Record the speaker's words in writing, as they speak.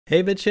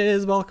Hey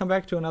bitches, welcome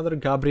back to another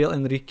Gabriel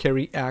Henrique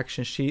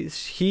reaction.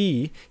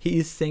 He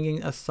is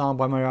singing a song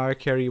by Mariah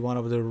Carey, one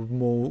of the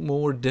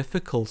more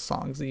difficult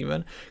songs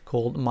even,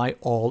 called My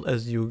All.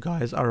 As you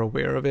guys are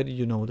aware of it,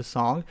 you know the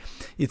song.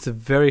 It's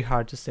very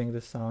hard to sing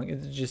this song.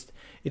 It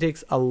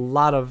takes a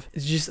lot of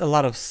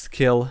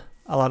skill,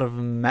 a lot of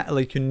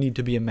like you need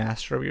to be a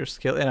master of your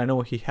skill, and I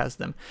know he has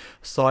them.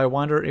 So I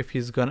wonder if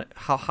he's gonna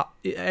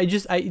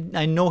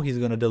I know he's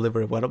gonna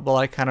deliver it well, but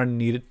I kind of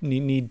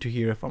need to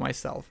hear it for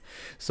myself.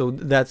 So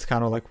that's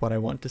kind of like what I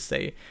want to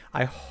say.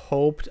 I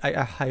hope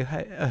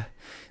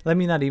let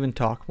me not even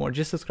talk more.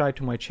 Just subscribe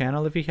to my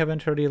channel if you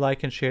haven't already.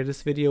 Like and share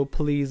this video,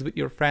 please, with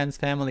your friends,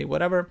 family,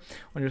 whatever,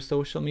 on your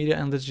social media,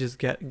 and let's just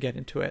get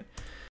into it.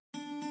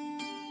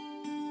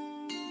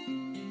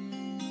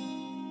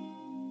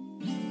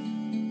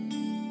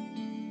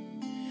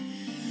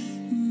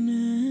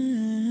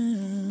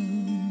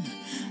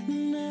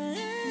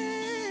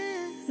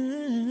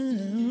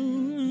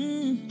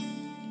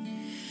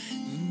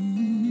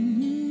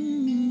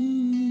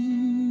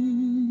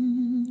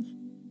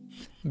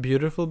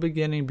 Beautiful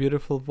beginning,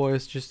 beautiful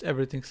voice, just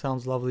everything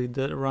sounds lovely.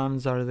 The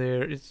runs are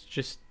there. It's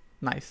just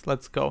nice.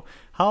 Let's go.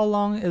 How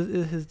long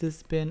has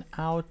this been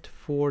out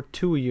for?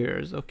 2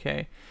 years.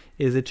 Okay,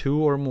 is it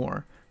 2 or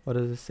more? What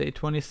does it say?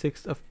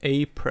 26th of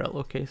April.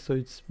 Okay, so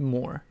it's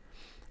more.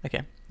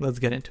 Okay, let's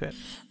get into it.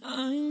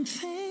 I'm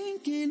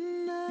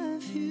thinking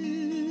of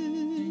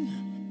you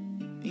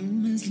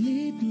in my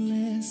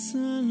sleepless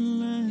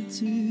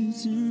solitude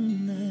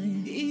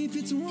tonight. If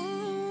it's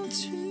want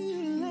to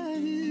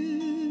love you.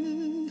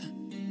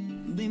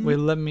 Wait,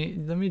 let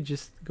me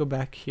just go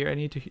back here. I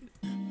need to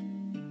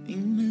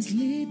in my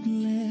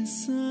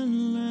sleepless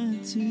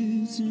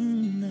solitude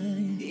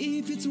tonight.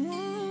 If it's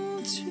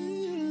want to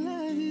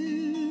love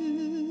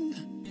you.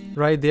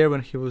 Right there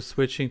when he was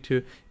switching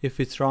to if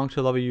it's wrong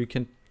to love you, you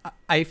can.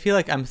 I feel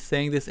like I'm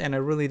saying this and I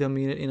really don't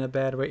mean it in a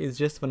bad way. It's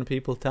just when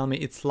people tell me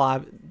it's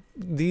live,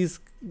 these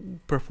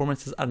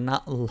performances are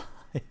not live.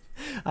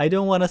 I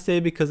don't want to say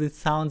it because it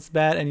sounds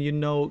bad, and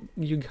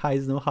you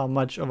guys know how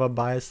much of a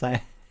bias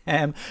I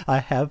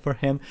have for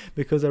him,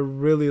 because I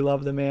really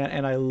love the man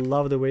and I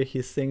love the way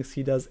he sings.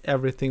 He does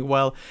everything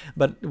well,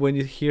 but when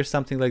you hear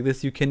something like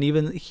this, you can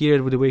even hear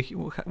it with the way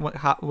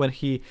when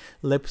he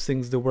lip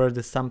syncs the word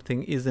that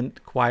something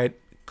isn't quite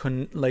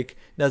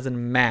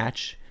doesn't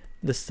match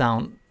the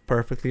sound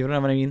perfectly. You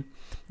know what I mean?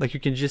 Like you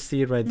can just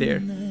see it right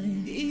there.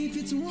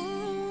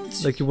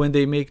 Like when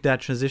they make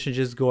that transition,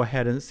 just go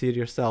ahead and see it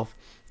yourself.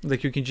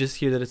 Like you can just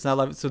hear that it's not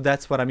live. So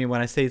that's what I mean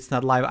when I say it's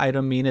not live. I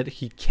don't mean it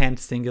he can't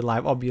sing it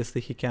live.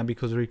 Obviously he can,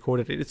 because we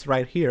recorded it. It's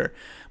right here.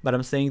 But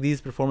I'm saying these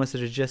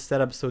performances are just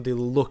set up so they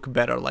look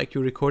better. Like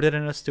you recorded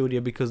in a studio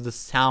because the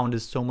sound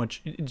is so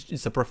much,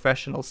 it's a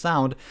professional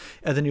sound,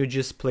 and then you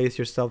just place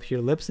yourself here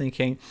lip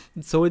syncing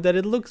so that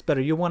it looks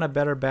better. You want a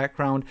better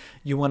background.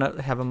 You want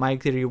to have a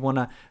mic there. You want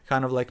to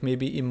kind of like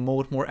maybe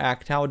emote more,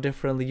 act out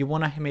differently. You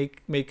want to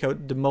make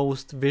out the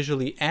most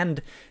visually,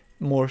 and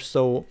more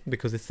so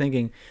because it's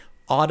singing,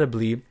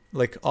 audibly,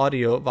 like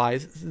audio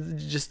wise,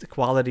 just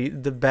quality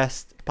the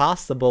best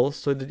possible,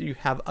 so that you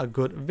have a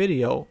good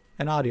video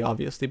and audio,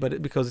 obviously,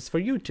 but because it's for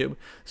YouTube,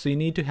 so you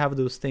need to have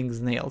those things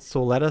nailed.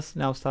 So let us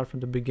now start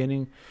from the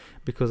beginning,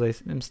 because I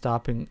am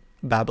stopping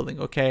babbling.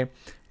 Okay,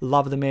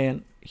 love the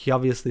man, he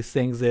obviously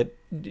sings it.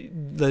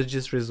 Let's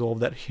just resolve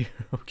that here.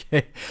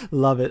 Okay,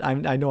 love it.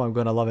 I know I'm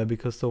gonna love it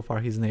because so far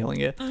he's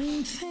nailing it.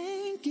 I'm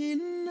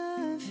thinking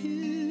of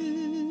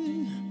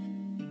you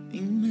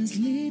in my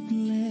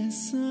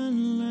sleepless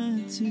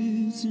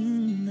solitude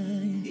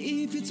tonight.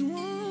 If it's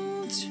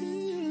want to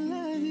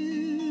love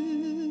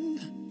you,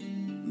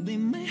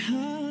 then my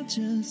heart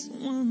just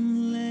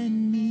won't let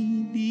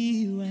me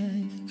be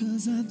right.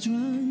 Cause I've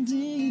drowned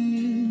in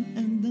you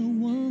and the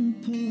one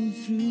pull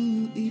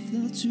through. If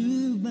not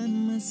you by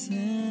my side,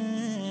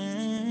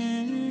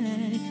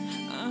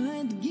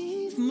 I'd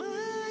give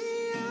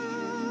my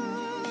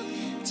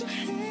all to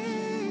have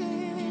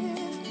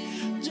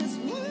just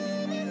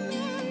one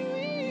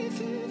night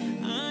with you.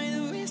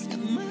 I'd risk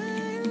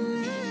my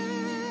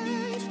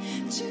life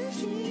to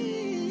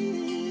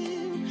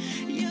feel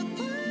your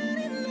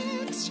body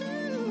next to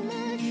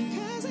mine.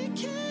 Cause I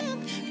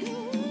can't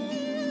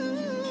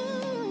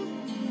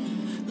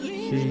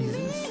leave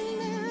Jesus.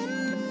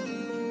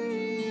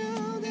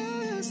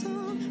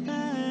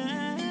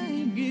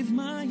 I give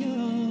my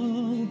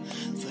all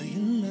for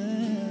your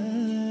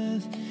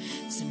love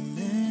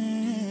tonight,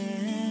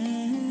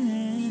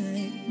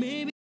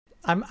 baby.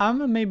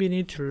 I'm maybe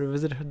need to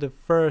revisit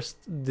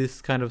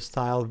this kind of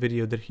style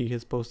video that he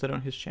has posted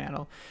on his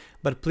channel.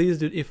 But please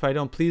do, if I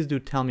don't, please do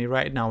tell me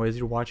right now as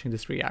you're watching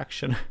this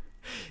reaction,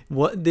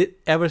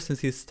 ever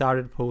since he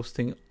started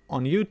posting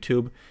on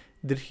YouTube,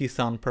 did he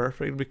sound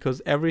perfect?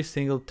 Because every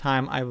single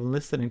time I'm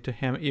listening to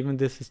him, even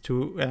this is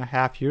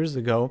 2.5 years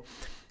ago,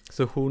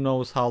 so who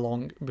knows how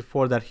long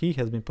before that he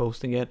has been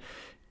posting it,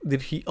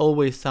 did he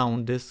always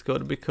sound this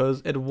good?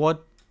 Because at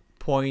what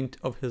point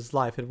of his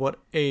life, at what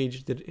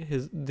age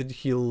did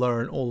he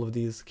learn all of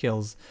these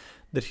skills?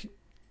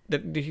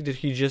 that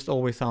he just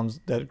always sounds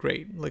that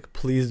great. Like,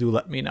 please do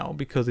let me know,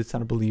 because it's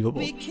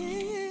unbelievable.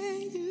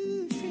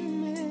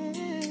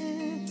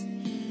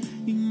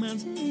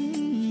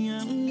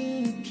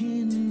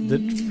 The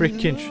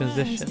freaking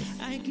transitions.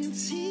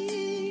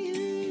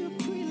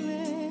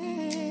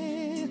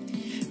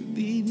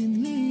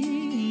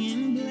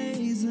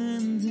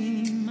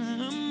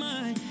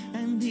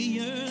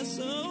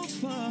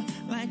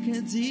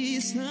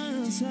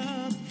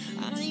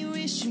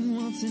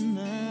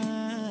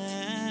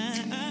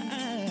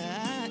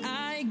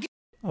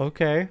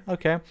 Okay,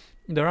 okay.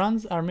 The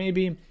runs are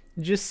maybe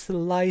just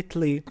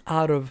slightly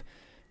out of,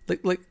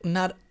 like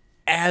not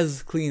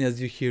as clean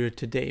as you hear it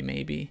today,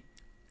 maybe.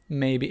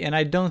 And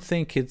I don't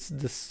think it's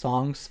the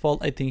song's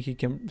fault. I think he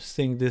can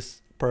sing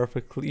this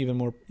perfectly,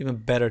 even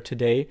better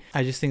today.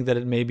 I just think that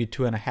it maybe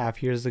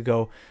 2.5 years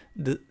ago,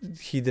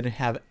 he didn't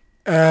have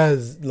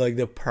as like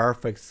the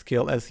perfect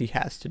skill as he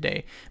has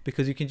today,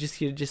 because you can just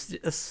hear just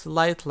a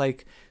slight,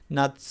 like,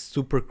 not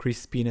super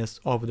crispiness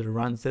of the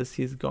runs as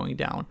he's going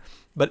down,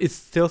 but it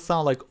still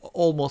sounds like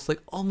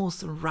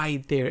almost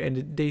right there,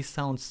 and they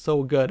sound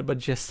so good. But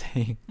just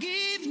saying,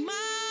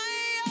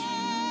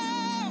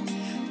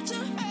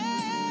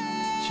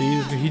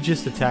 Jesus, he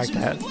just attacked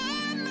that.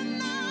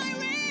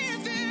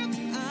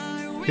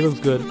 He looks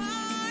good.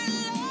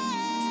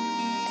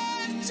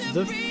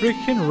 The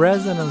freaking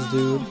resonance,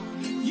 dude.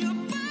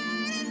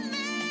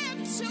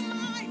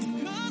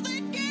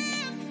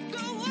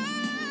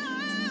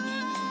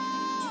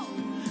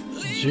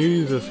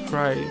 Jesus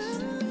Christ.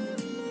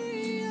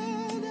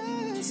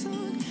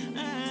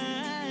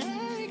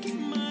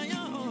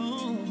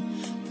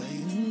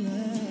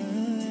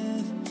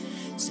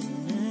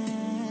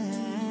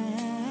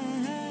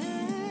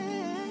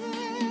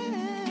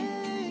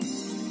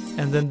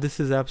 And then this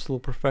is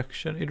absolute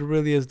perfection. It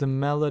really is. The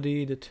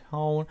melody, the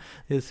tone,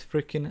 his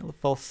freaking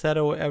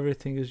falsetto,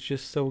 everything is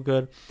just so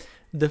good.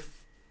 The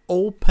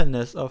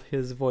openness of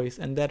his voice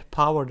and that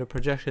power, the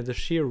projection, the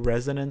sheer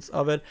resonance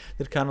of it,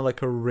 that kind of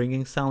like a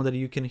ringing sound that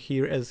you can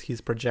hear as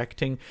he's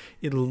projecting,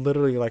 it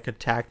literally like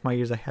attacked my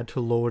ears. I had to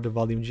lower the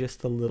volume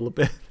just a little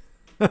bit.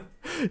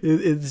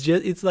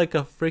 It's like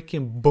a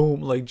freaking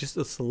boom, like just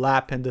a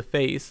slap in the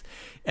face.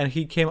 And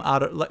he came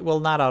out of, like, well,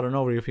 not out of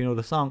nowhere if you know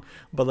the song,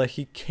 but like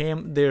he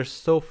came there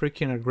so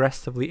freaking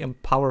aggressively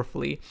and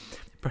powerfully,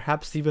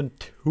 perhaps even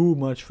too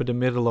much for the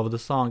middle of the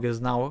song,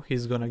 as now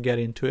he's gonna get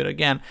into it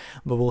again,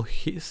 but we'll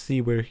see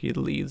where he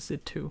leads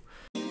it to.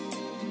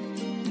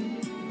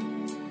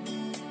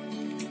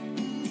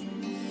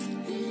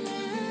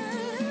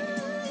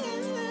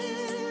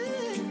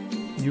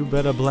 You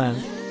better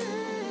blend.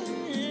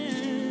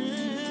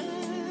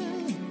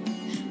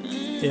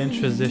 In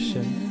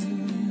transition.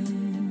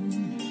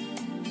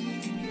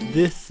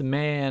 This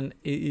man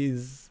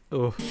is,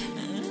 oh.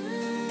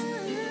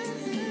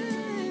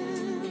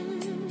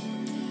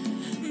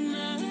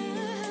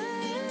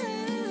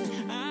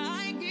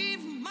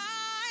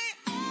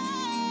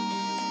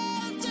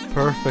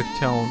 Perfect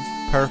tone,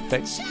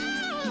 perfect.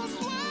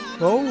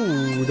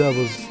 Oh,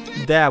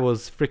 that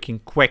was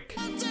freaking quick.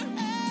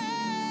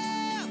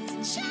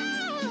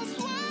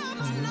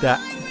 That.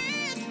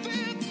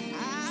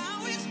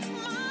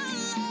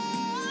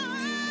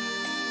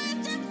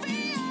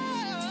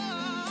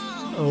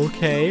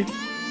 Okay.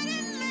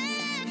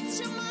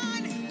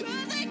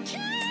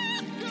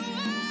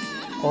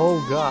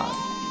 Oh God.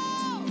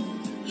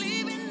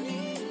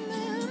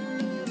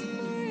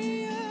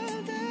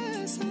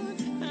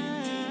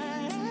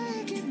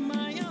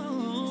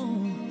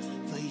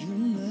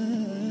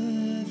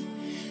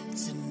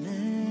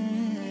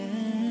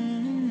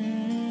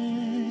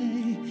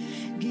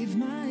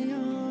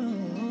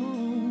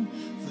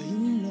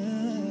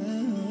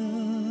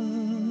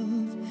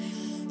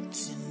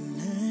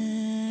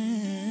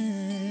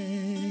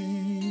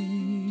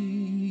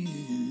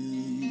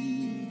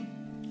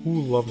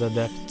 Ooh, love that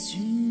depth.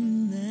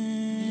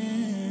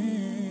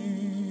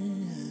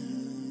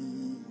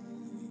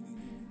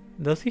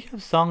 Does he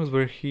have songs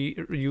where he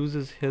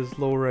uses his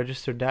low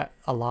register that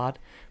a lot?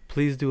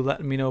 Please do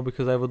let me know,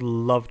 because I would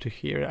love to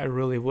hear it. I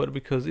really would,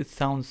 because it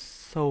sounds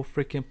so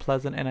freaking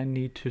pleasant and I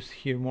need to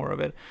hear more of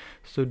it.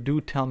 So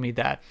do tell me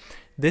that.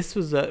 This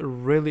was a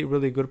really,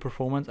 really good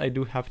performance. I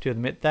do have to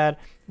admit that.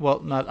 Well,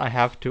 not I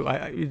have to.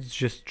 It's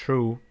just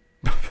true.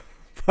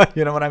 But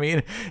you know what I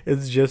mean?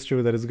 It's just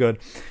true that it's good.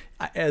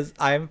 As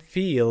I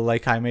feel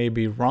like I may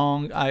be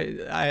wrong,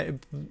 I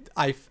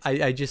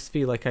just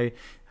feel like I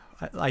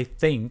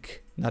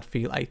think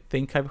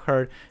I've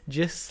heard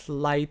just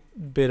slight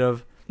bit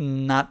of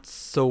not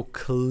so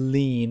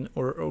clean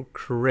or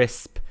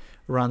crisp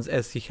runs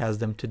as he has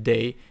them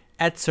today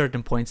at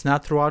certain points,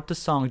 not throughout the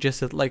song,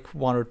 just at like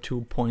 1 or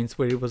 2 points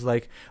where it was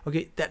like,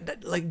 okay,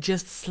 that like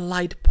just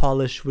slight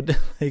polish would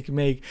like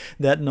make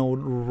that note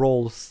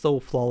roll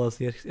so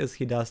flawlessly as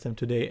he does them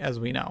today,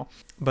 as we know.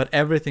 But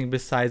everything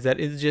besides that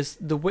is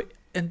just the way,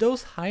 and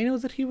those high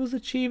notes that he was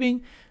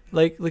achieving,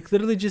 like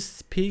literally just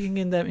speaking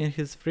in them in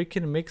his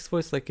freaking mixed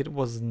voice like it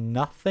was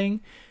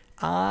nothing.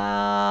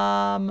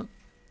 How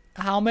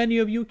many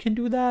of you can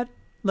do that?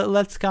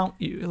 let's count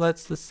you.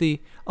 Let's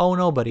see. Oh,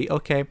 nobody.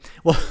 Okay.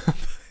 Well,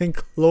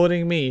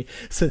 including me.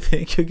 So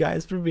thank you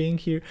guys for being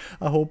here.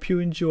 I hope you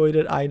enjoyed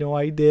it. I know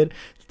I did.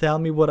 Tell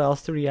me what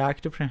else to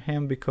react to from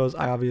him, because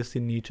I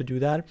obviously need to do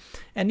that.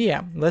 And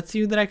yeah, let's see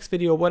you in the next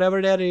video.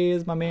 Whatever that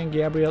is, my man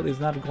Gabriel is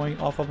not going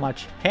off of my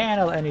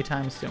channel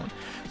anytime soon.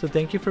 So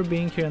thank you for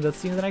being here, and let's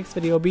see you in the next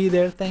video. Be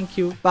there. Thank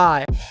you.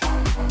 Bye.